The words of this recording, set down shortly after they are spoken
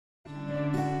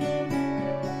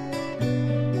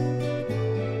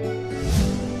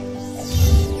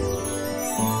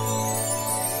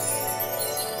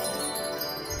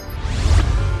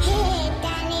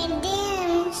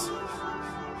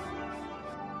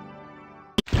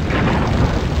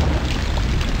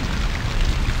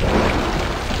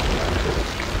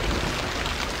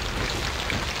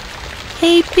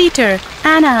Hey Peter,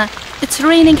 Anna, it's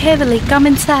raining heavily. Come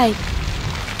inside.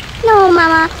 No,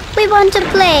 Mama, we want to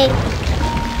play.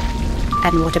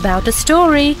 And what about a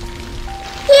story?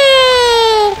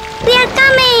 Yay! We are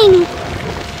coming!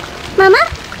 Mama,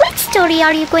 which story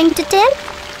are you going to tell?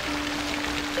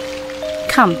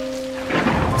 Come,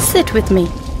 sit with me.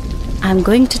 I'm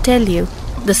going to tell you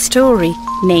the story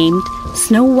named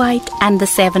Snow White and the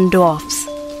Seven Dwarfs.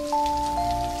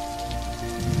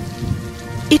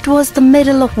 It was the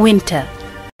middle of winter.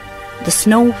 The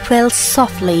snow fell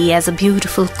softly as a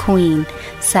beautiful queen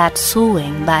sat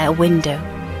sewing by a window.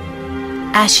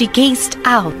 As she gazed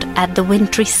out at the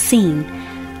wintry scene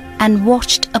and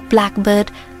watched a blackbird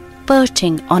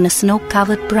perching on a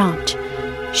snow-covered branch,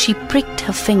 she pricked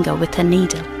her finger with her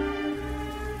needle.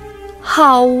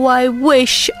 How I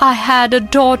wish I had a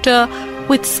daughter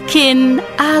with skin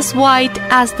as white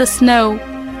as the snow,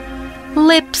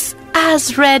 lips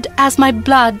as red as my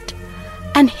blood,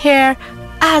 and hair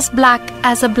as black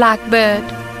as a blackbird,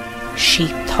 she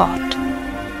thought.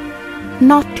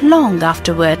 Not long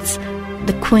afterwards,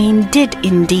 the queen did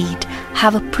indeed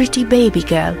have a pretty baby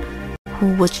girl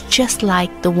who was just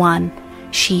like the one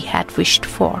she had wished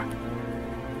for.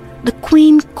 The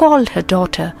queen called her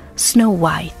daughter Snow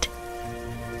White.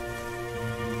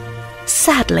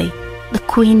 Sadly, the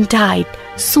queen died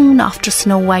soon after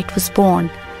Snow White was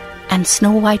born, and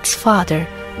Snow White's father,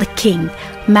 the king,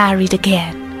 married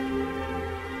again.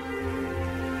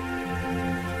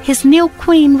 His new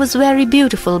queen was very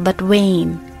beautiful but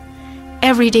vain.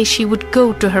 Every day she would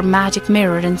go to her magic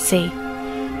mirror and say,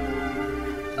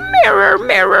 "Mirror,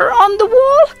 mirror on the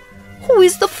wall, who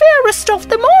is the fairest of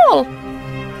them all?"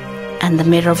 And the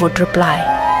mirror would reply,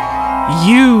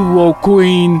 "You, O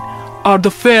Queen, are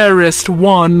the fairest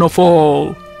one of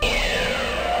all."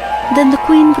 Then the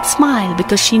queen would smile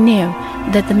because she knew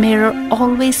that the mirror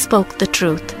always spoke the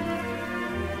truth.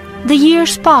 The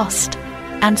years passed,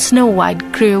 and Snow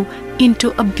White grew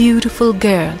into a beautiful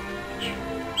girl.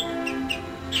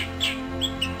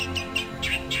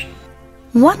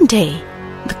 One day,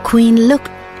 the queen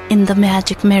looked in the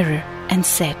magic mirror and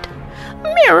said,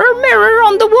 "Mirror, mirror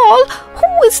on the wall,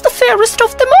 who is the fairest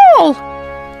of them all?"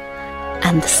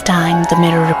 And this time the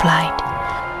mirror replied,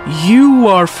 "You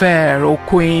are fair, O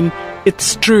Queen,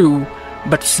 it's true,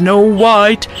 but Snow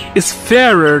White is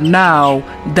fairer now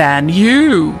than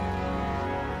you."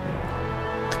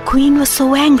 The queen was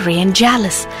so angry and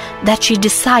jealous that she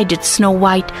decided Snow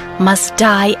White must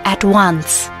die at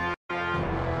once.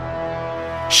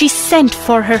 She sent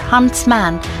for her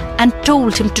huntsman and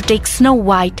told him to take Snow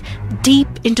White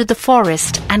deep into the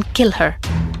forest and kill her.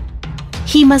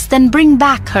 He must then bring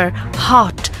back her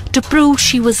heart to prove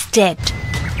she was dead.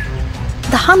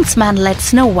 The huntsman led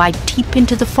Snow White deep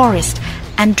into the forest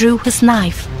and drew his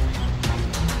knife.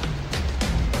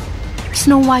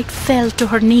 Snow White fell to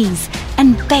her knees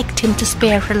and begged him to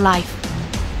spare her life.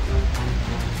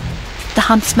 The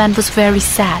huntsman was very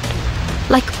sad.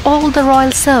 Like all the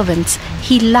royal servants,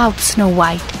 he loved Snow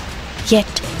White,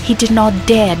 yet he did not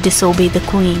dare disobey the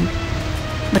queen.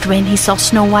 But when he saw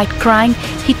Snow White crying,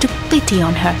 he took pity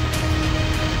on her.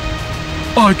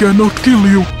 "I cannot kill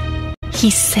you," he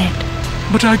said,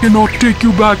 "but I cannot take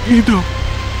you back either.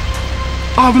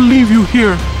 I will leave you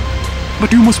here,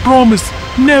 but you must promise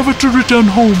never to return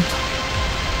home."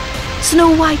 Snow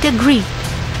White agreed,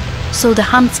 so the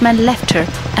huntsman left her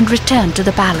and returned to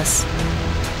the palace.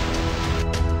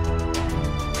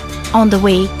 On the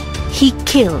way, he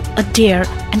killed a deer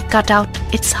and cut out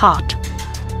its heart.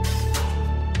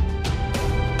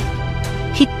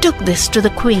 He took this to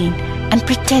the queen and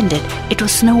pretended it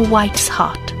was Snow White's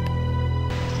heart.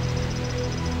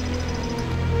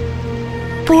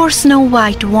 Poor Snow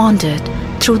White wandered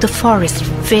through the forest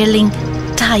feeling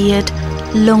tired,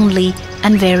 lonely,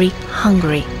 and very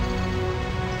hungry.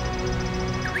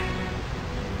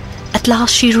 At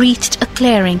last she reached a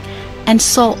clearing and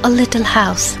saw a little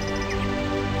house.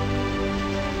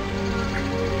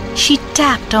 She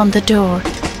tapped on the door,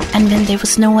 and when there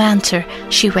was no answer,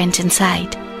 she went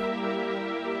inside.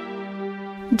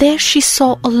 There she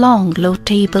saw a long, low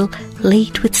table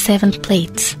laid with 7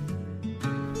 plates.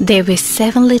 There were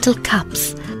 7 little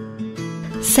cups,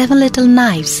 7 little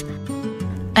knives,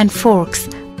 and forks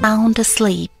sound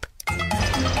asleep.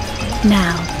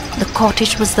 Now, the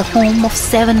cottage was the home of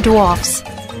 7 dwarfs.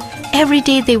 Every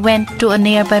day they went to a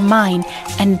nearby mine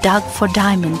and dug for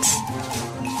diamonds.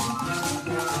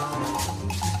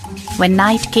 When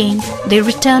night came, they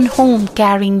returned home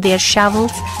carrying their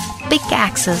shovels,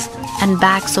 pickaxes, and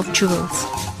bags of jewels.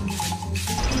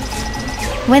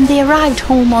 When they arrived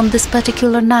home on this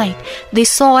particular night, they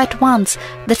saw at once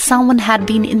that someone had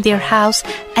been in their house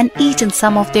and eaten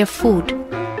some of their food.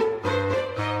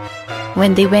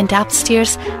 When they went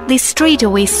upstairs, they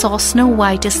straightway saw Snow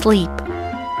White asleep.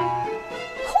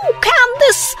 "Who can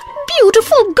this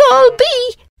beautiful girl be?"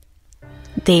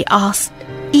 they asked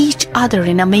each other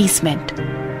in amazement.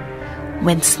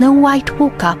 When Snow White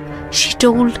woke up, she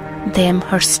told them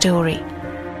her story.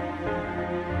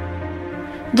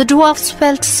 The dwarfs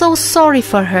felt so sorry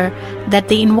for her that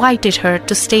they invited her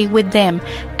to stay with them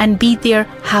and be their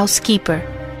housekeeper.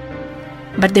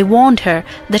 But they warned her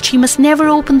that she must never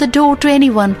open the door to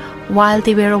anyone while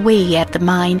they were away at the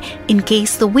mine, in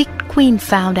case the wicked queen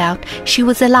found out she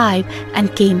was alive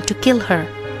and came to kill her.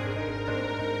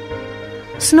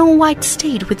 Snow White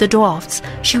stayed with the dwarfs.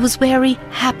 She was very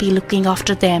happy looking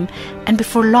after them, and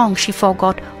before long she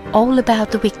forgot all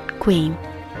about the wicked queen.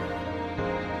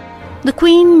 The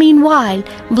queen, meanwhile,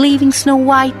 believing Snow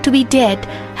White to be dead,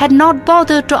 had not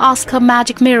bothered to ask her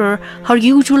magic mirror her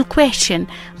usual question,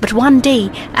 but one day,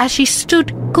 as she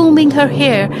stood combing her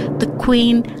hair, the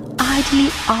queen idly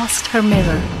asked her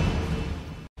mirror,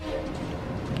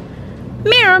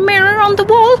 "Mirror, mirror on the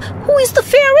wall, who is the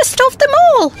fairest of them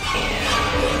all?"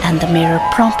 And the mirror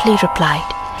promptly replied,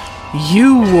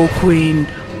 "You, O Queen,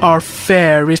 are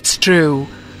fair, it's true,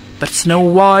 but Snow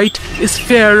White is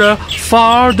fairer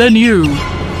far than you.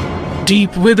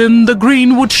 Deep within the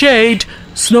greenwood shade,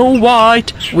 Snow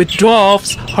White with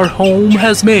dwarfs her home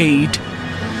has made."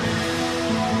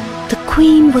 The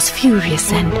queen was furious,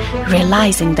 and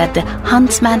realizing that the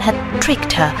huntsman had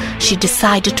tricked her, she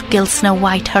decided to kill Snow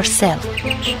White herself.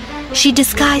 She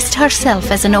disguised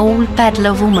herself as an old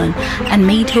peddler woman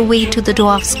and made her way to the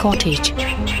dwarf's cottage.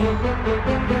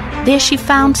 There she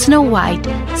found Snow White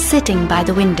sitting by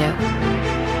the window.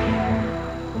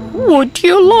 "Would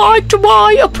you like to buy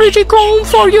a pretty comb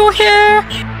for your hair?"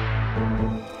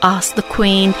 asked the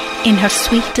queen in her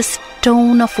sweetest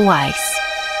tone of voice.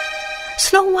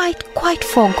 Snow White quite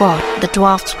forgot the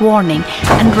dwarf's warning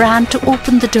and ran to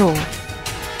open the door.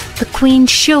 The queen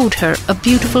showed her a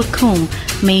beautiful comb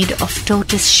made of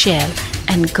tortoise shell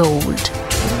and gold.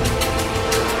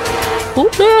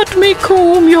 "Let me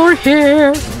comb your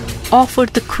hair,"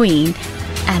 offered the queen,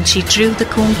 and she drew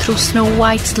the comb through Snow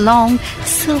White's long,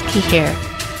 silky hair.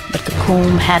 But the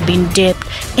comb had been dipped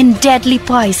in deadly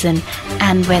poison,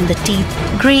 and when the teeth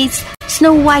grazed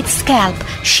Snow White's scalp,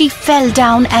 she fell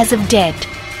down as if dead.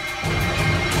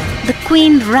 The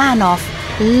queen ran off,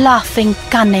 laughing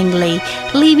cunningly,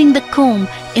 leaving the comb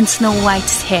in Snow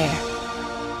White's hair.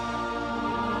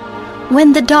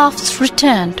 When the dwarfs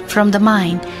returned from the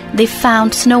mine, they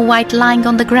found Snow White lying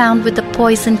on the ground with the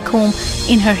poisoned comb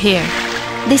in her hair.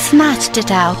 They snatched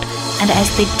it out, and as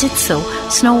they did so,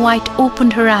 Snow White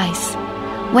opened her eyes.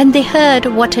 When they heard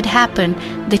what had happened,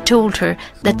 they told her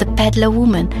that the peddler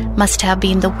woman must have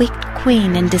been the wicked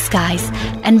queen in disguise,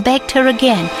 and begged her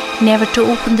again never to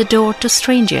open the door to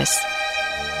strangers.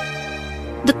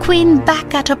 The queen,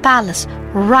 back at her palace,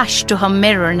 rushed to her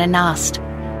mirror and asked,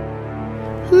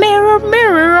 "Mirror,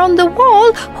 mirror on the wall,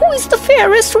 who is the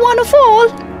fairest one of all?"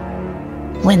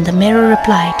 When the mirror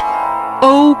replied,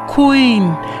 "O Queen,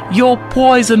 your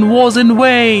poison was in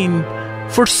vain,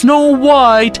 for Snow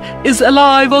White is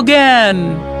alive again."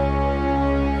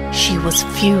 She was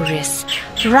furious.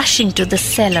 Rushing to the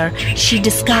cellar, she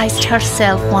disguised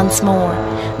herself once more,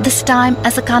 this time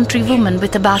as a country woman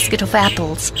with a basket of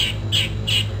apples.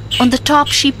 On the top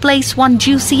she placed one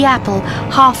juicy apple,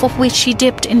 half of which she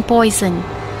dipped in poison.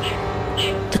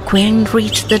 The queen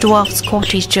reached the dwarf's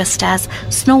cottage just as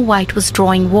Snow White was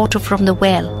drawing water from the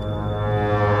well.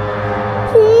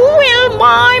 "Who will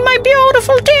buy my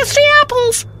beautiful tasty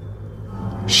apples?"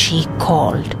 she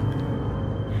called.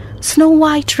 Snow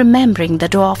White, remembering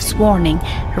the dwarf's warning,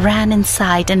 ran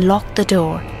inside and locked the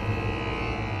door.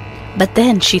 But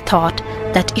then she thought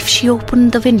that if she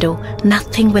opened the window,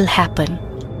 nothing will happen.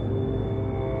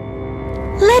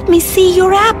 "Let me see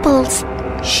your apples,"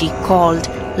 she called,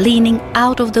 leaning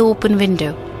out of the open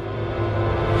window.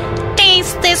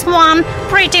 "Taste this one,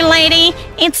 pretty lady,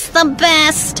 it's the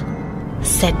best,"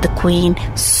 said the queen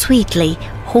sweetly,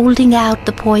 holding out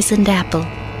the poisoned apple.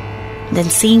 Then,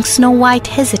 seeing Snow White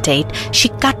hesitate,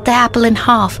 she cut the apple in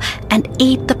half and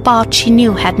ate the part she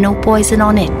knew had no poison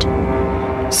on it.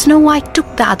 Snow White took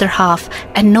the other half,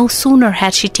 and no sooner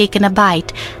had she taken a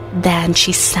bite than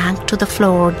she sank to the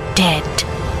floor dead.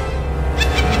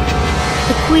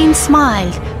 The queen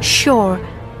smiled, sure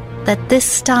that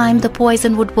this time the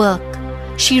poison would work.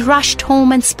 She rushed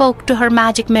home and spoke to her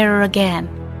magic mirror again.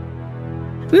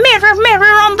 "Mirror,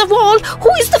 mirror on the wall,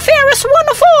 who is the fairest one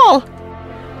of all?"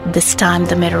 This time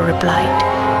the mirror replied,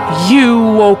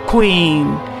 "You, O Queen,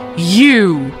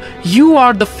 you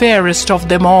are the fairest of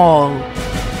them all."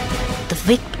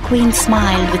 queen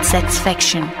smiled with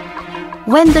satisfaction.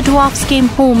 When the dwarfs came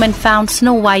home and found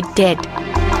Snow White dead,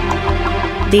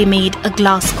 they made a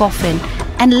glass coffin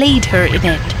and laid her in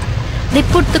it. They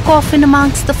put the coffin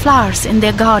amongst the flowers in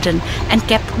their garden and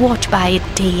kept watch by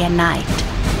it day and night.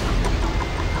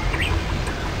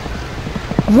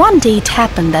 One day it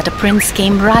happened that a prince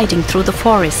came riding through the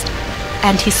forest,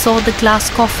 and he saw the glass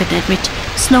coffin in which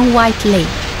Snow White lay.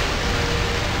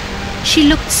 She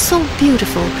looked so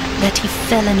beautiful that he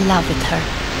fell in love with her.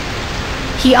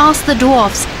 He asked the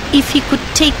dwarfs if he could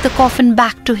take the coffin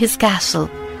back to his castle.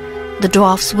 The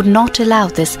dwarfs would not allow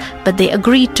this, but they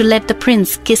agreed to let the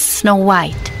prince kiss Snow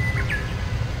White.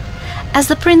 As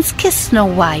the prince kissed Snow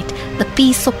White, the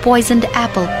piece of poisoned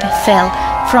apple fell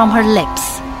from her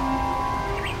lips.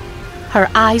 Her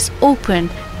eyes opened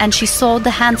and she saw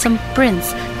the handsome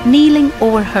prince kneeling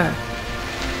over her.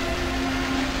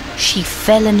 She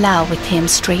fell in love with him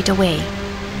straight away.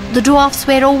 The dwarfs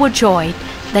were overjoyed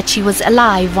that she was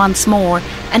alive once more,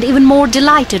 and even more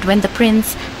delighted when the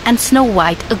prince and Snow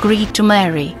White agreed to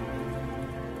marry.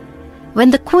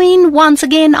 When the queen once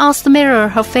again asked the mirror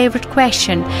her favorite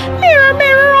question, "Mirror,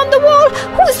 mirror on the wall,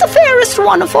 who is the fairest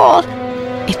one of all?"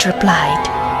 it replied,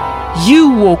 You,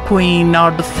 O Queen,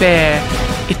 are the fair,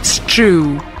 it's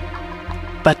true.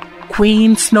 But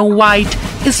Queen Snow White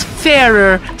is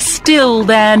fairer still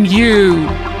than you.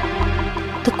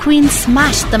 The queen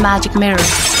smashed the magic mirror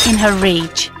in her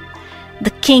rage.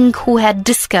 The king, who had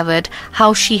discovered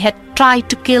how she had tried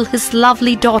to kill his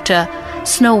lovely daughter,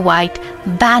 Snow White,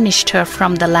 banished her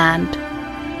from the land.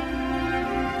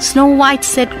 Snow White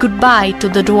said goodbye to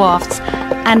the dwarfs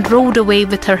and rode away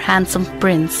with her handsome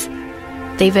prince.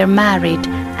 They were married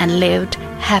and lived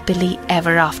happily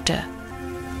ever after.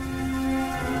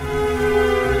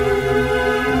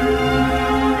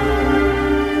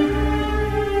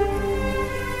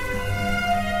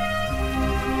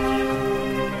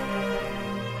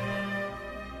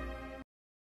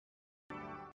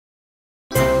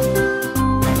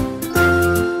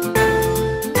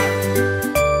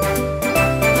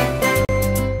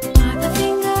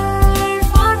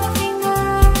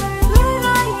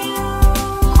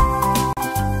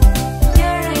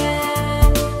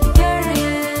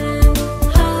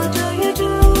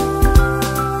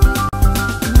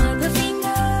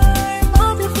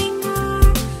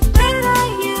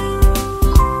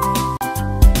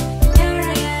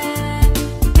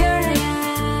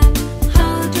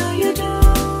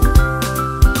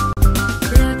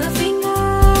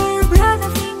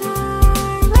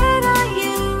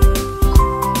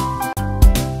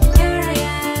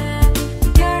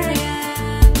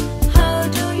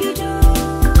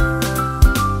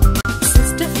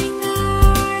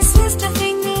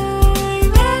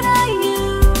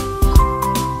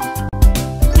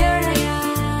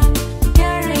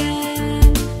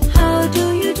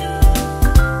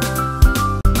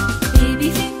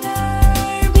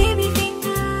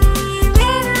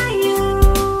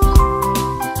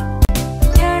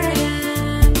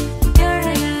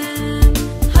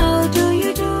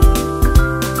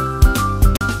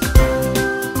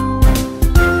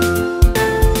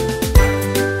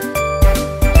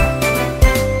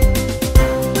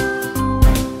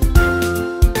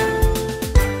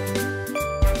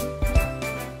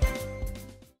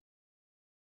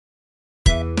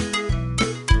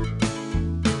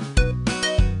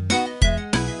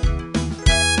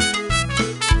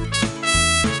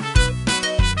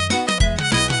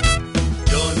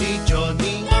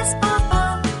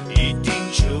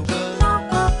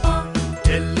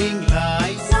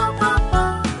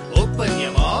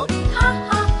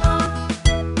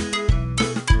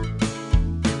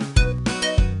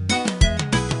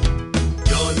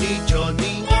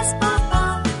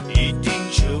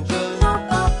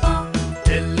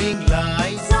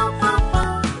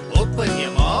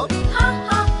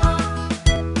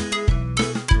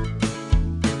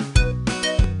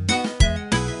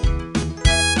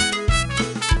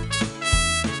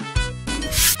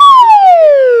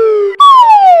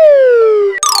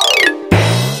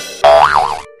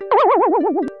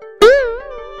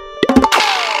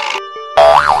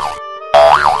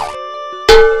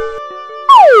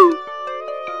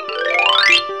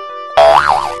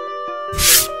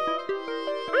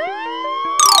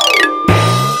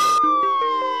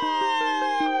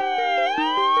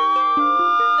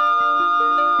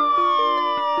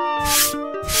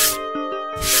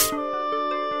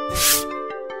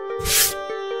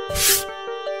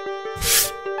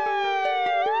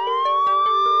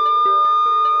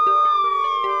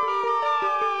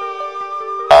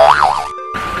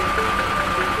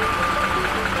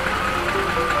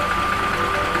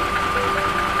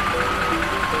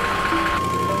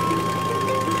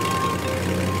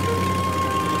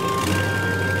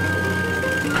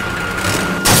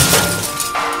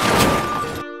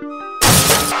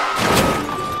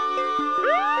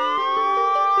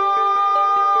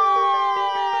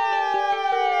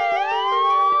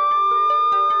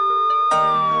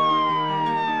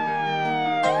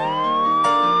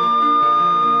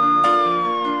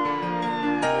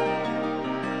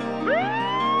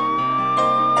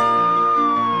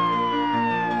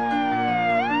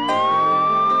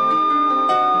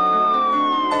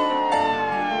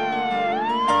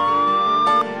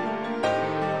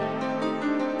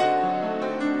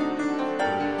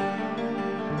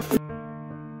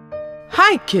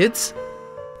 Hi, kids!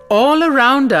 All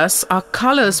around us are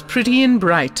colors pretty and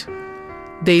bright.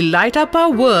 They light up our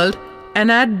world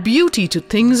and add beauty to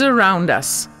things around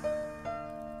us.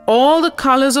 All the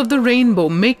colors of the rainbow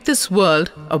make this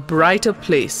world a brighter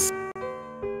place.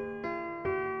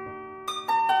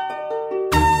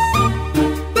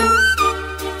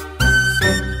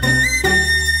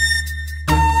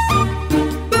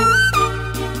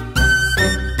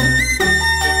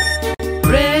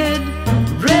 Red,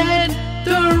 red,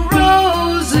 the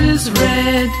rose is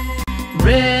red.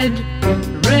 Red,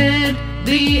 red,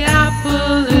 the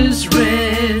apple is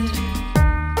red.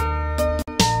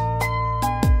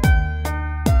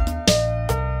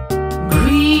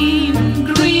 Green,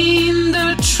 green,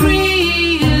 the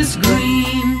tree is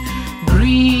green.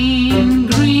 Green,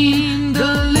 green,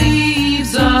 the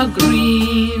leaves are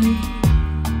green.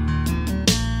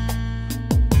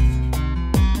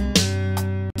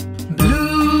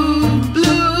 Blue,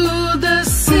 blue, the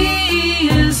sea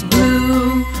is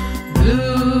blue.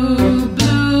 Blue,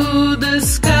 blue, the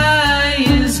sky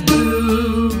is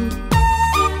blue.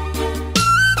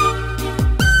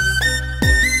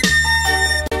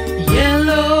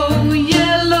 Yellow,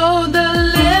 yellow, the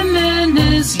lemon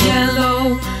is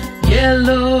yellow.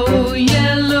 Yellow,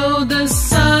 yellow, the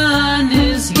sun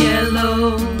is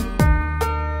yellow.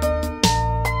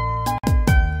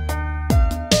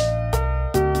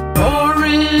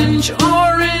 Orange,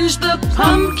 orange, the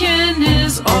pumpkin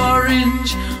is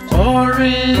orange.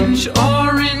 Orange,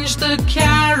 orange, the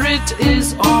carrot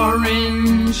is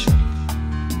orange.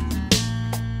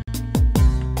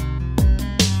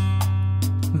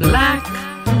 Black,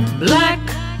 black,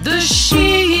 the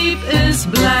sheep is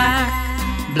black.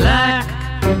 Black,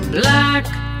 black,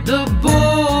 the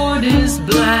board is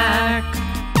black.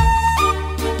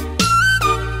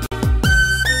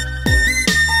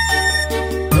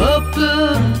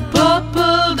 Purple,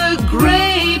 purple, the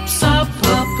grapes are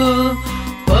purple.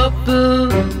 Purple,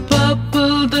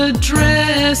 purple, the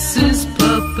dress is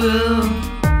purple.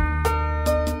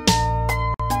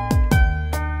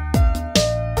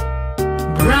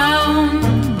 Brown,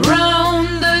 brown,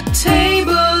 the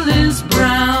table is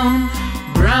brown.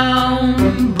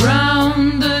 Brown,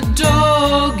 brown, the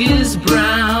dog is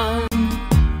brown.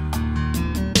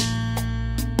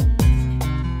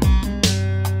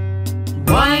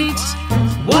 White,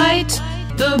 white,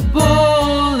 the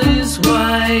ball is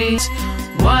white.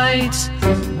 White,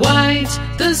 white,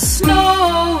 the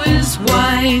snow is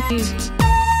white.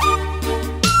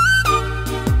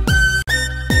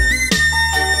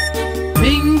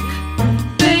 Pink,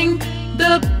 pink,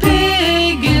 the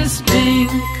pig is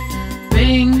pink.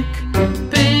 Pink,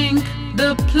 pink,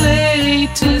 the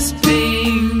plate is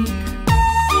pink.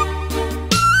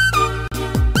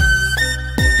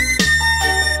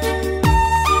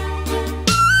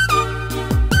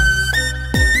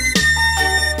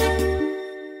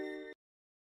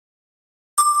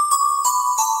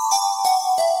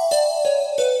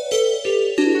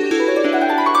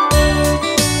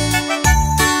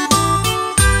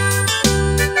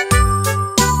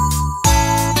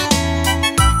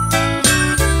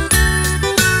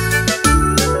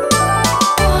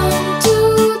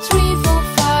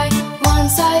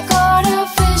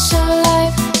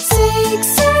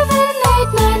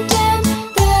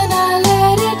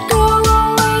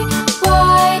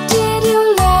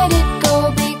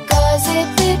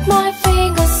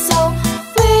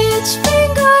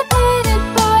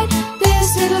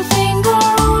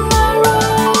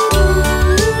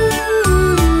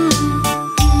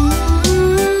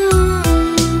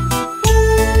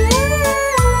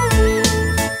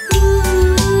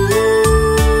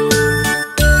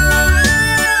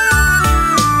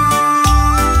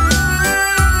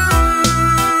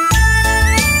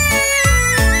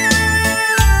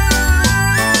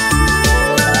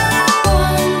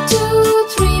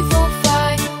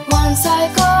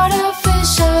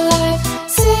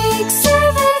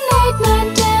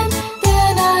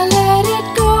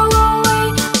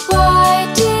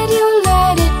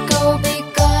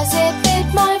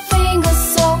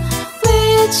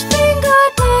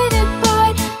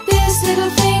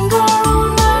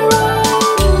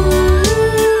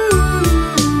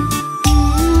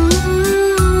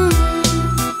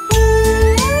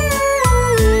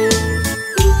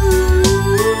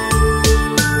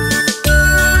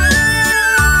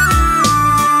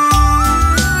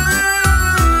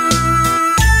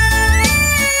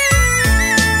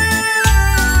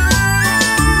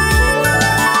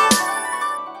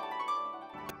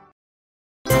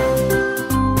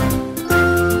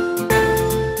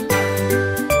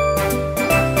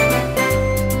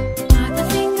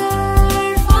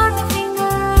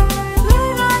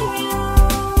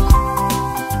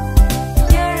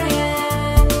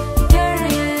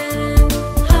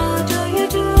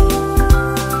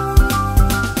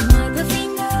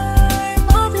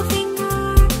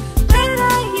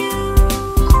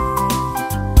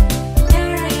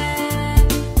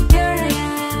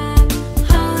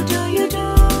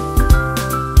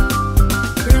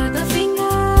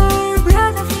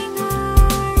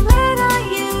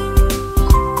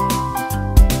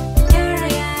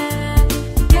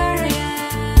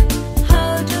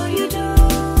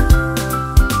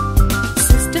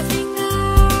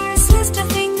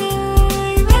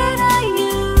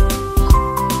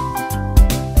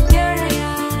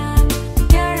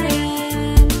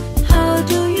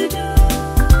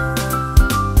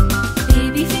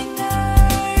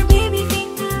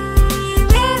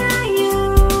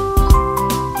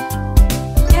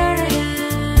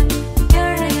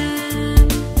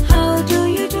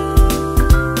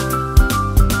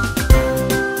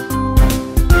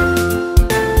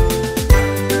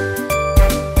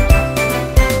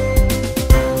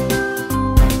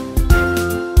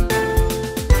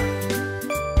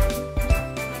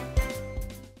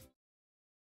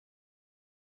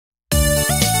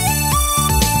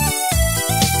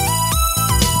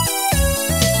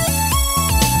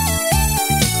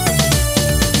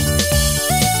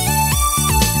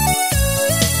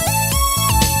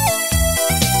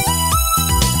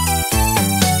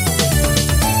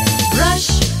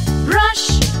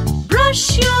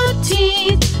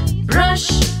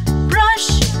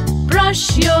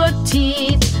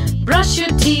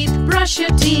 brush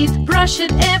your teeth, brush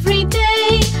it every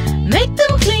day. Make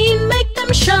them clean, make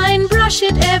them shine, brush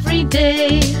it every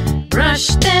day. Brush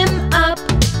them up,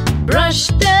 brush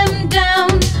them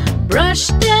down, brush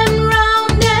them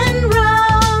round and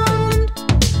round.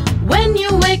 When you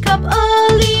wake up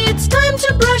early, it's time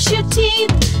to brush your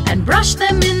teeth, and brush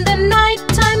them in the night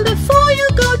time before you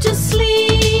go to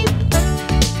sleep.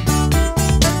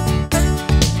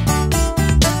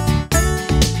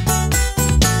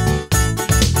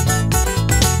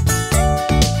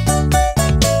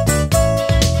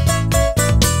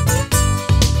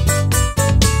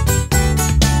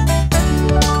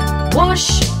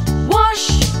 Wash, wash,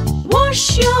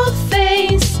 wash your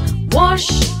face. Wash,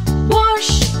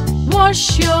 wash,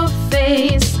 wash your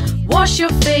face. Wash your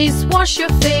face, wash your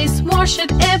face, wash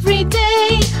it every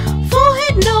day.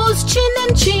 Forehead, nose, chin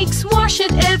and cheeks, wash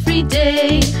it every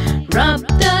day. Rub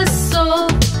the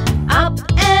soap up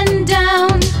and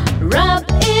down, rub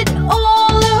it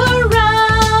all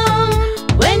around.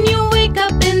 When you wake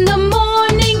up in the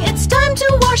morning, it's time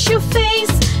to wash your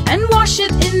face, and wash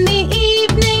it in the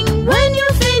evening when you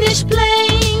finish playing.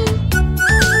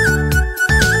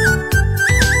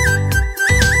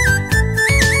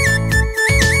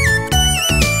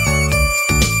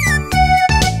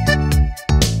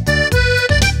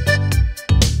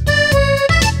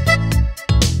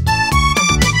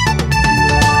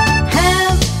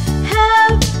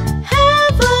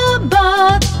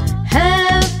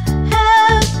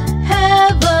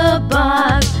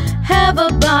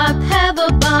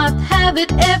 Have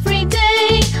it every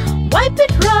day. Wipe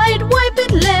it right, wipe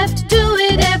it left, do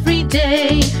it every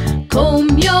day.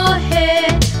 Comb your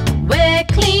hair, wear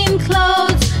clean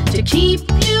clothes to keep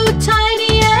you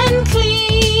tidy and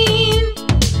clean.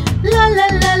 La la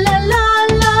la la la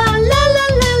la la la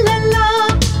la la la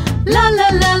la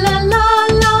la la la la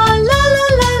la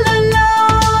la la la.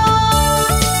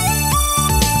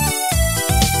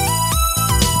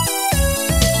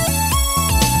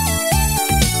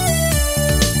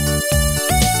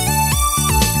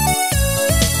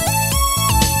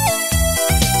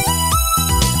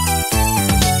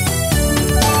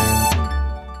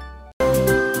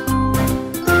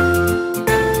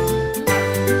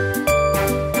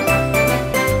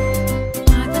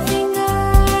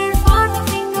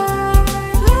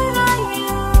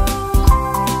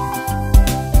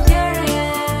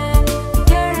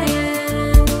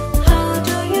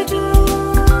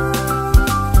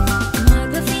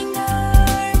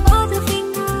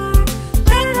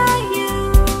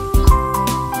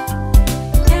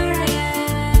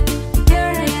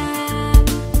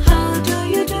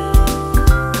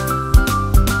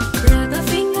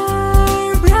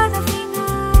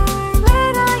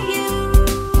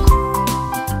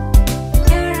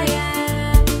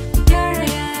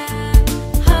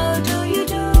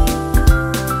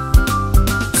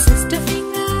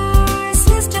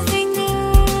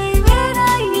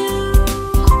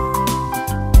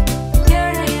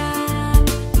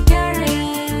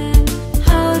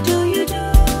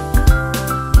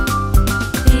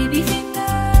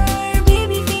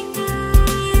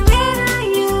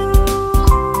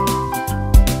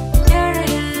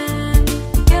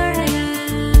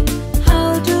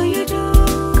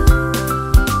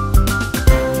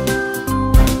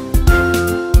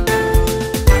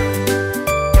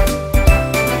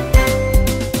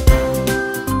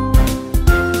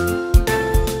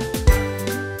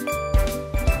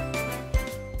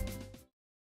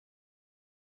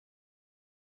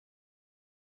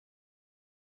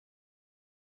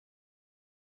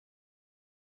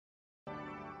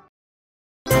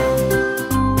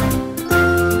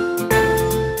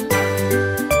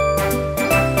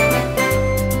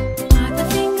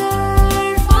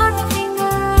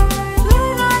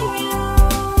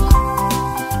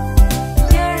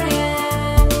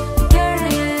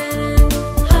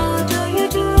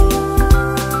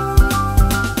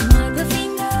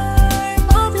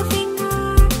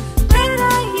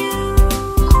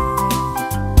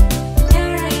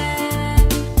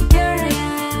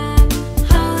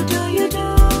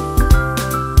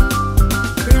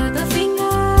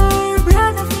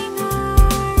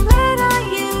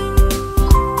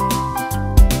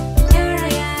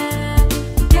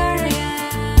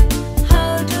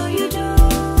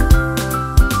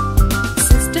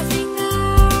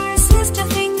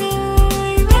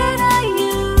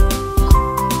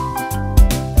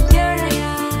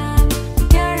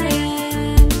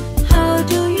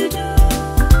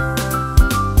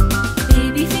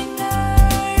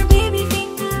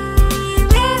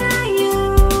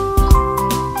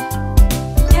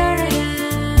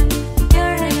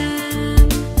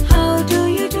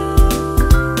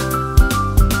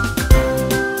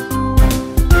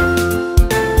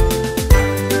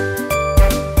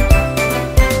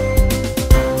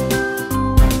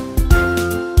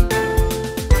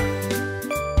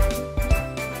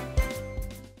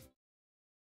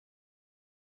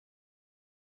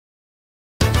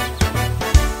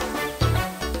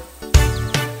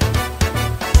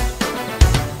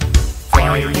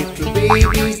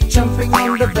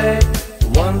 on the bed.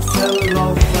 One fell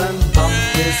off and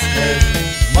bumped his head.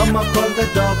 Mama called the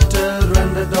doctor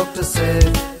and the doctor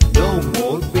said, no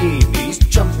more babies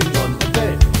jumping on the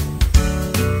bed.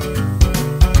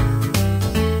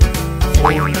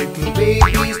 4 little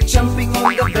babies jumping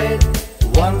on the bed.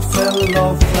 One fell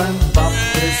off and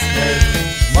bumped his head.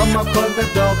 Mama called the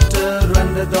doctor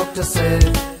and the doctor said,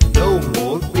 no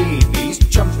more babies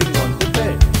jumping on the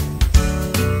bed.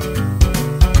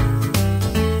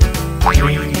 3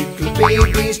 little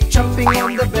babies jumping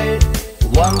on the bed.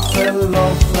 One fell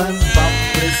off and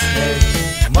bumped his head.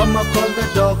 Mama called the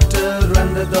doctor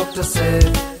and the doctor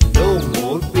said, no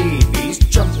more babies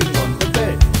jumping on the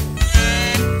bed.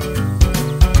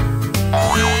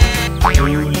 2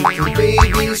 little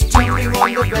babies jumping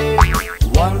on the bed.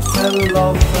 One fell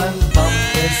off and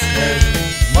bumped his head.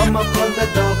 Mama called the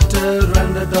doctor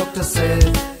and the doctor said,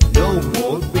 no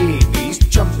more babies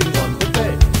jumping on the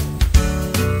bed.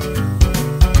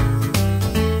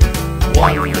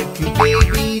 1 little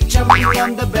baby jumping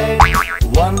on the bed.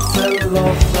 One fell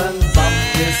off and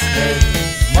bumped his head.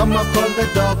 Mama called the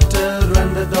doctor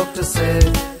and the doctor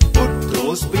said, put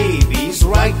those babies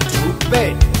right to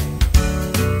bed.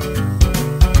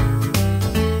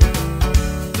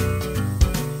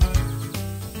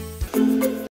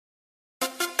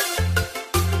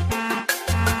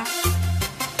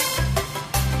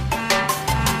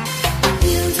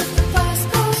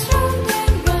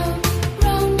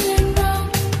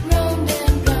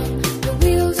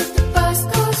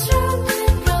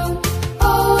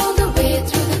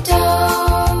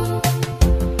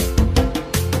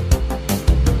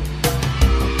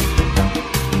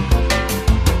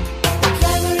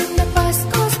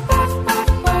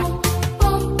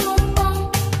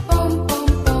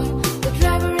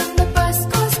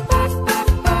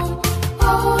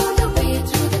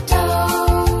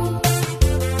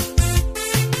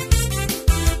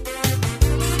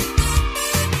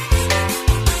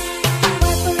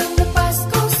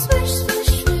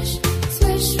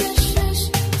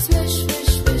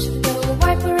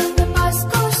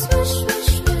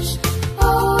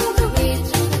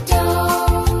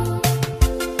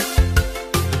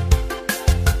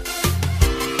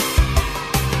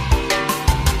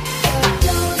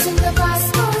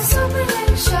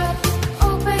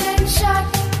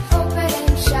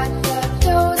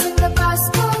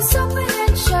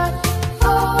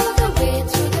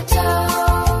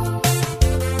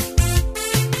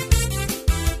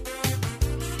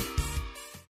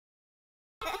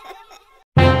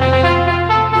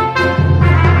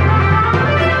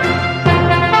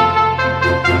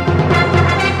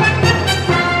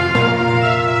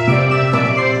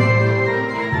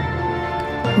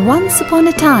 Once upon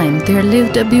a time there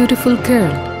lived a beautiful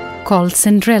girl called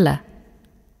Cinderella.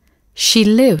 She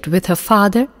lived with her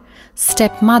father,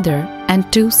 stepmother and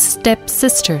 2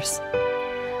 stepsisters.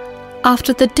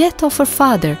 After the death of her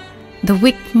father, the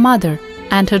wicked mother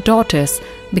and her daughters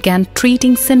began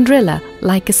treating Cinderella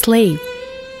like a slave.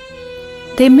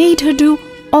 They made her do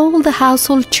all the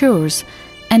household chores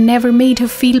and never made her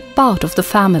feel part of the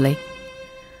family.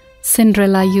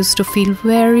 Cinderella used to feel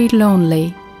very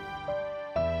lonely.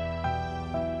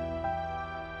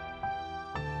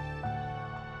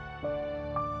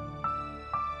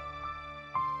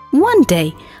 One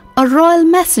day, a royal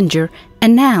messenger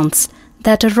announced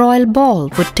that a royal ball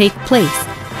would take place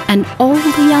and all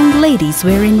the young ladies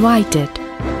were invited.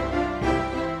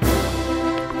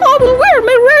 "I will wear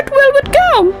my red velvet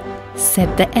gown,"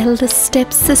 said the eldest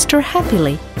stepsister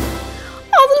happily.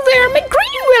 "I will wear my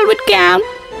green velvet gown,"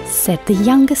 said the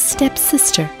youngest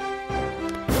stepsister.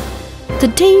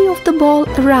 The day of the ball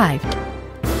arrived.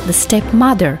 The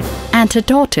stepmother and her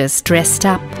daughters dressed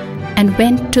up and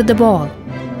went to the ball.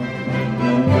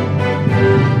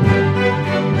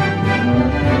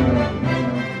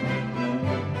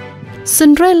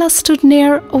 Cinderella stood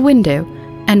near a window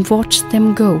and watched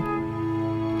them go.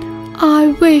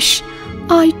 "I wish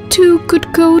I too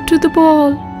could go to the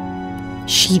ball,"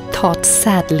 she thought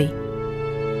sadly.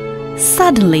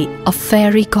 Suddenly, a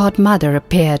fairy godmother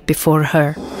appeared before her.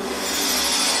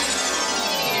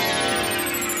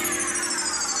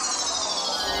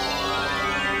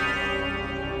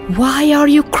 "Why are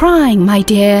you crying, my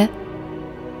dear?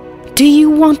 Do you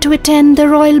want to attend the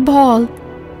royal ball?"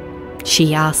 she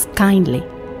asked kindly.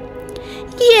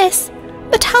 "Yes,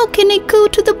 but how can I go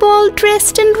to the ball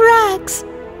dressed in rags?"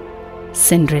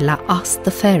 Cinderella asked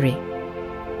the fairy.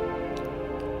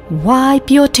 "Wipe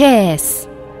your tears.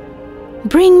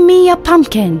 Bring me a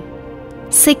pumpkin,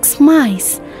 6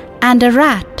 mice and a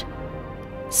rat,"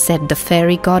 said the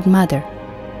fairy godmother.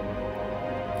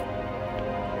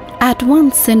 At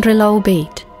once Cinderella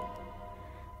obeyed.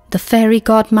 The fairy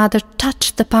godmother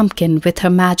touched the pumpkin with her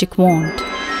magic wand.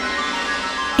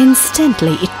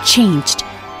 Instantly it changed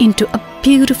into a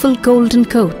beautiful golden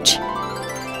coach.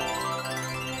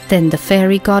 Then the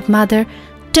fairy godmother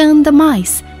turned the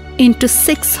mice into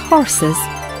 6 horses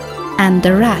and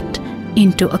the rat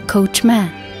into a coachman.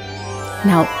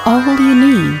 "Now all you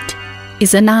need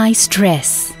is a nice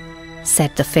dress,"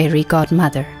 said the fairy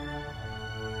godmother.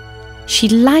 She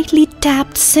lightly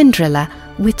tapped Cinderella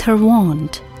with her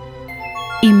wand.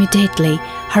 Immediately,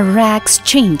 her rags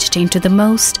changed into the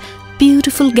most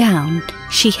beautiful gown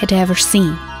she had ever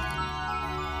seen.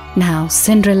 Now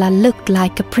Cinderella looked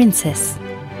like a princess.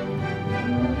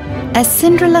 As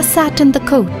Cinderella sat in the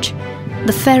coach,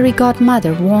 the fairy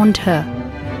godmother warned her,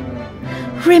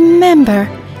 "Remember,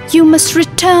 you must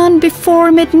return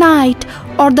before midnight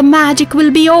or the magic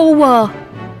will be over."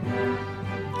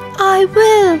 "I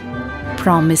will,"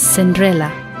 promised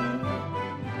Cinderella.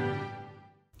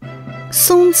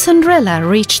 Soon Cinderella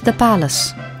reached the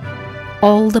palace.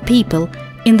 All the people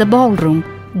in the ballroom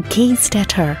gazed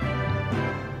at her.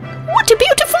 "What a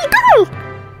beautiful girl!"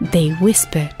 they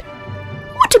whispered.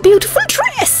 "What a beautiful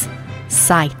dress!"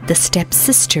 sighed the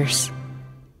stepsisters.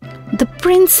 The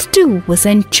prince too was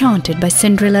enchanted by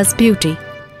Cinderella's beauty.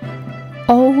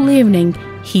 All evening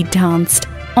he danced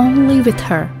only with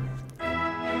her.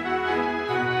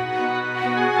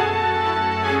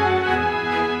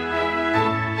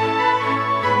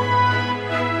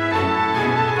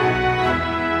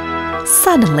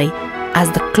 Suddenly, as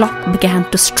the clock began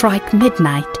to strike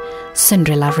midnight,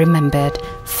 Cinderella remembered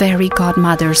fairy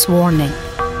godmother's warning.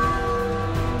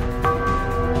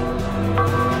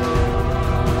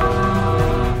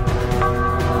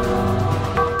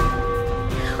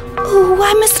 "Oh,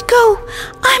 I must go!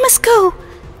 I must go!"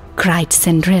 cried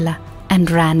Cinderella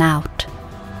and ran out.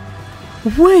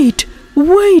 Wait,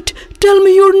 wait, tell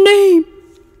me your name,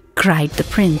 cried the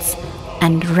prince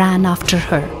and ran after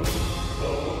her.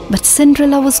 But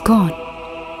Cinderella was gone.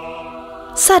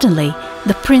 Suddenly,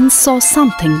 the prince saw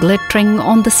something glittering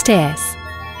on the stairs.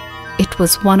 It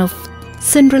was one of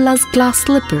Cinderella's glass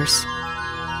slippers.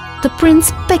 The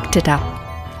prince picked it up.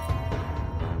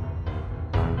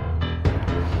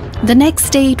 The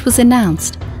next day it was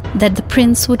announced that the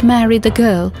prince would marry the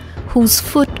girl whose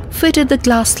foot fitted the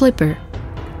glass slipper.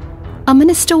 A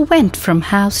minister went from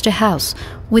house to house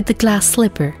with the glass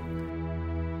slipper.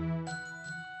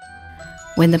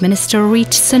 When the minister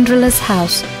reached Cinderella's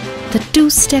house, the two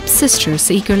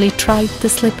stepsisters eagerly tried the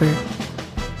slipper,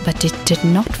 but it did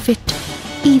not fit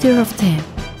either of them.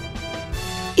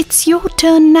 "It's your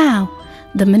turn now,"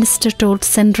 the minister told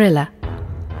Cinderella.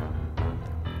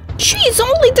 "She is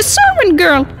only the servant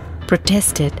girl,"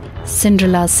 protested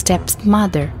Cinderella's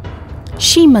stepmother.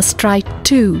 "She must try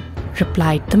too,"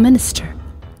 replied the minister.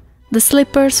 The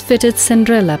slippers fitted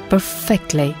Cinderella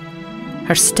perfectly.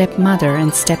 Her stepmother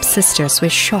and stepsisters were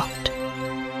shocked.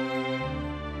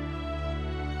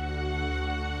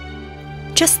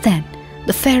 Just then,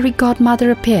 the fairy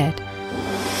godmother appeared.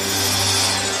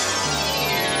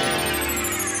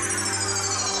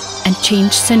 And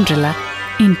changed Cinderella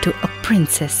into a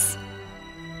princess.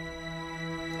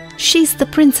 "She's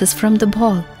the princess from the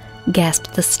ball,"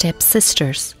 gasped the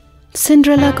stepsisters.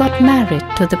 Cinderella got married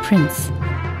to the prince,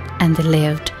 and they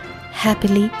lived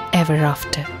happily ever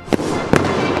after.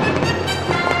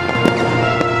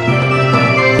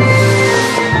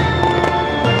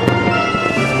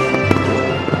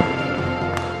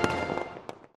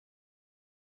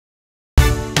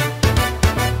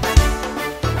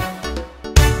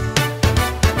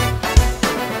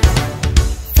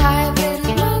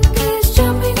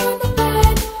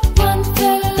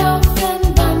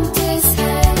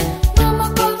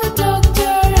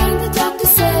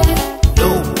 No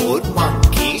more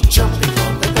monkeys jumping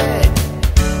on the bed.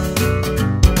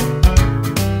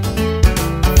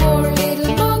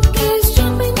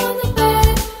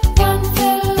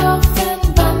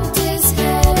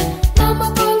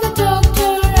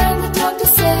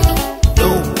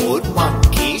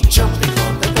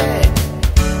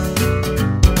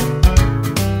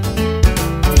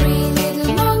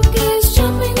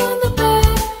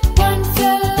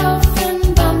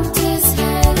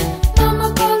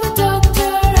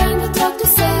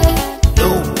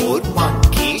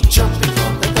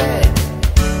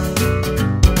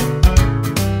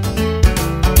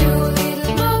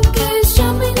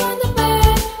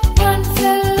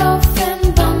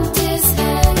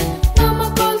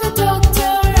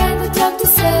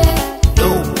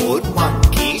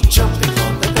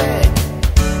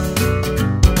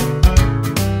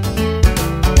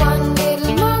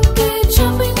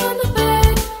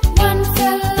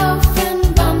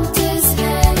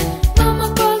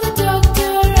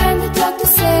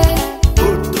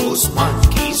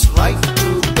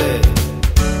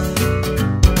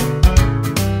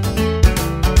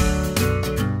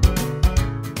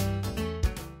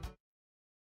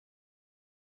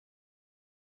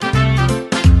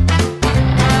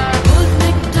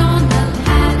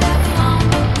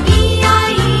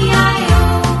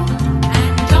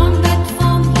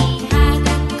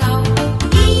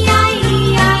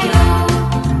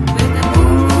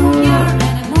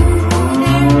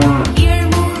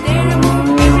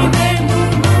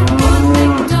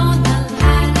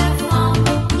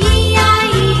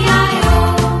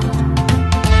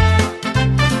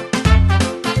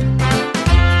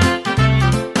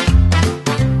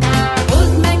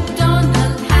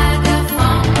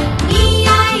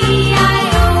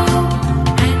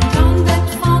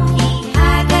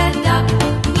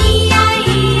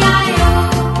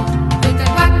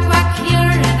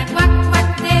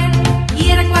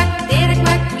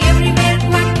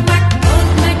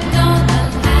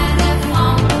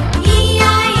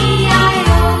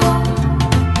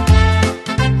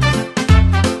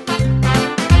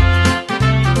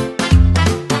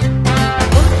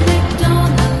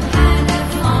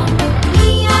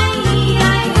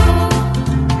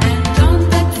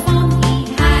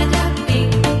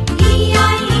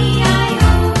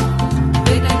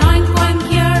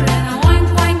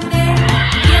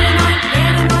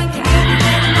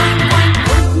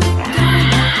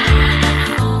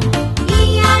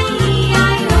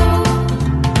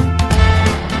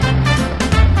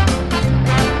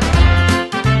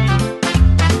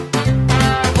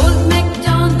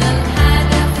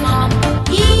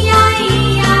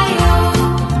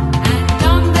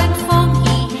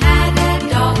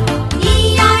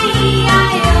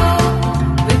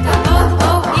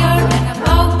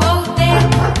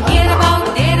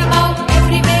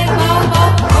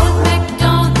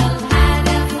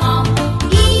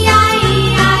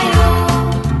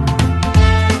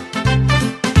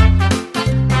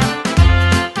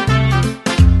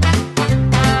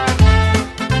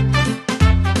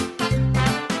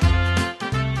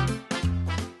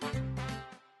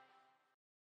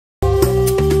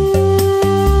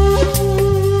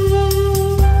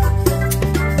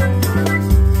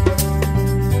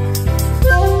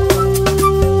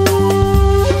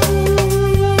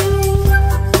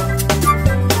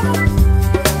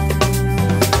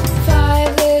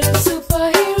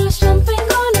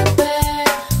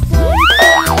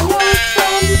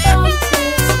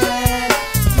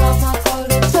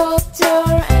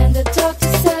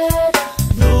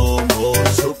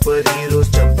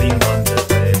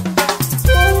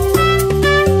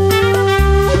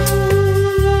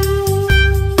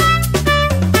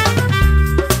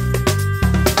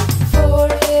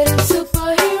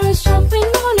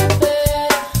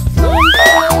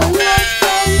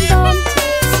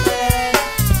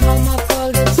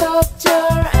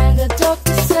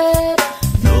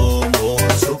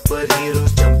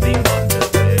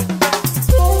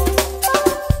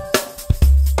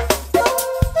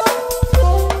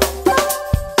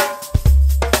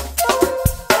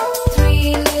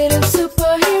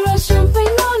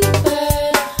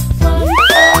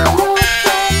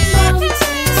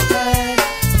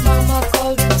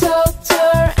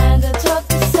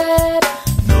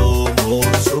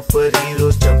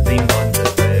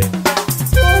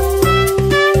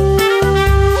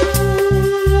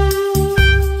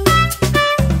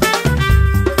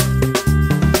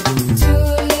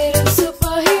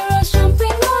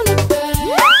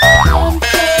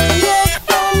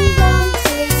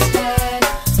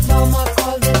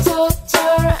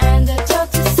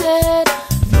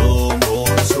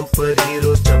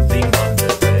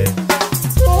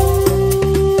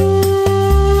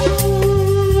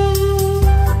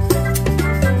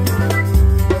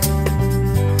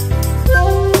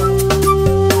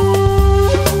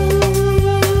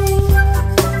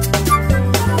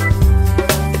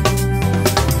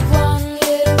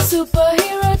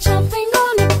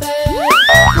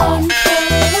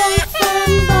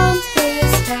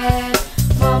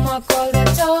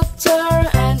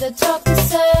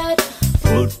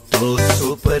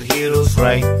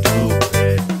 right to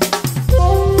bed.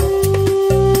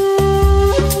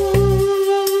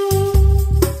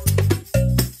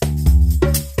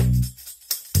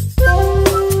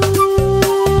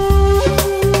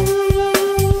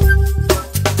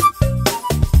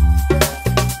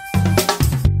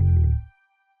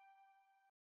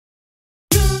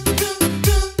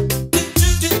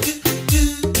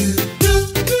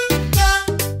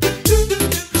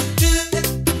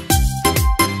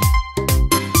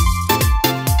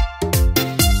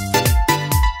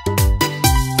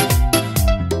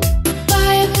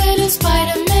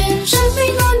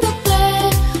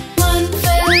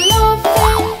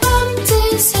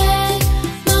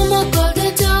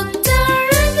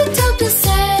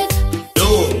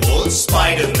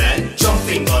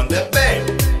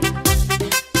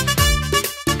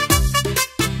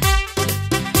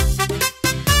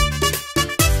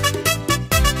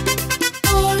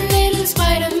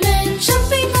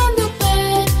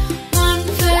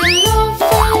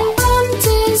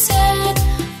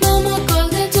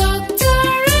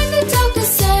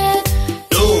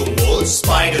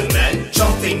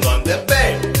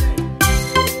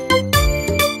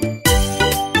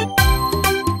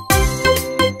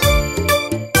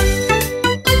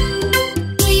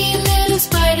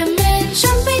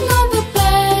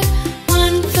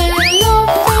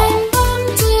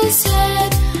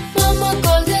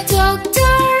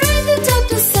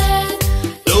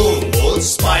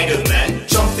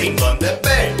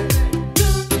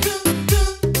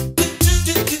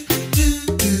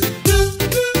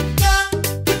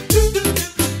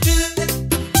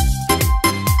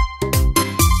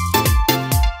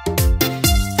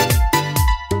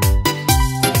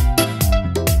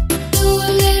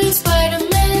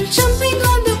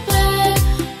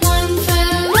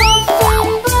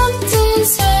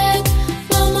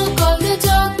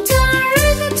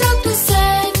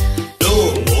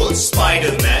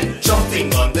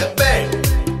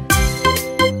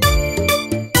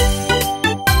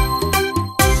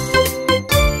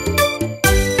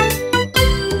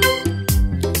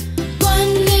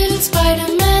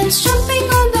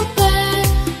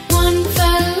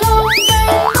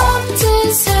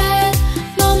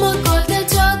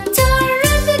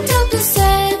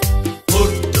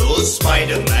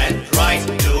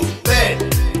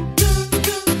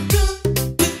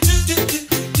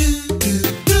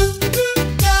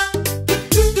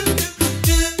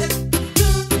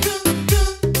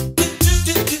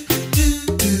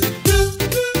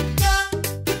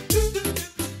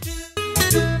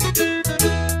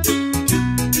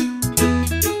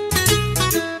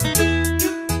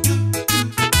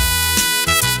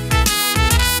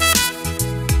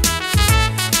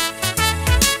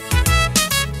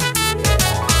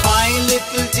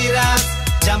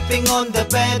 Jumping on the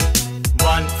bed,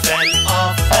 one fell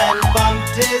off and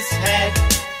bumped his head.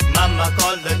 Mama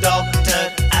called the doctor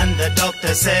and the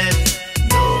doctor said,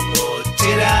 no more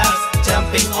giraffes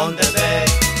jumping on the bed.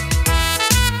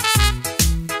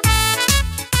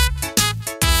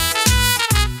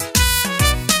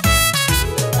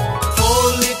 Four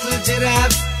little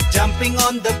giraffes jumping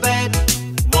on the bed,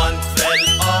 one fell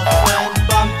off and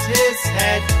bumped his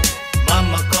head.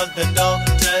 Mama called the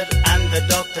doctor and the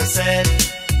doctor said,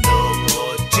 no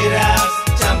more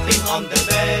giraffes jumping on the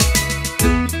bed.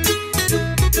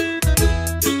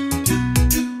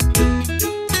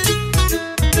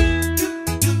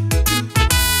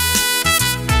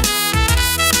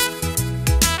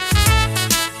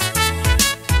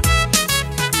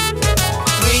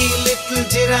 Three little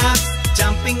giraffes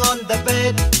jumping on the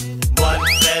bed, one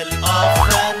fell off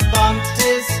and bumped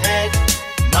his head.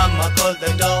 Mama called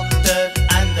the doctor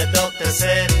and the doctor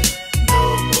said, no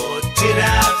more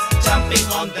giraffes jumping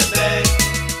on the bed.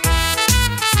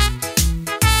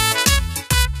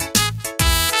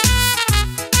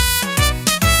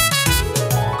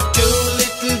 Two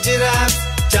little giraffes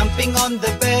jumping on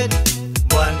the bed,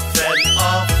 one fell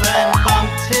off and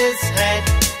bumped his head.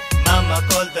 Mama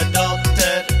called the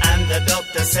doctor and the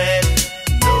doctor said,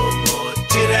 no more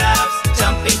giraffes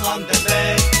jumping on the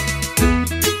bed.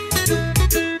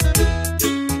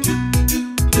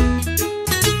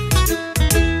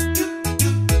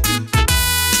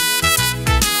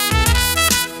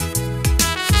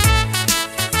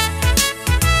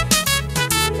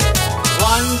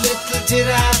 One little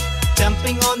giraffe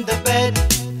jumping on the bed,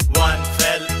 one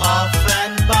fell off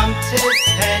and bumped his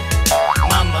head.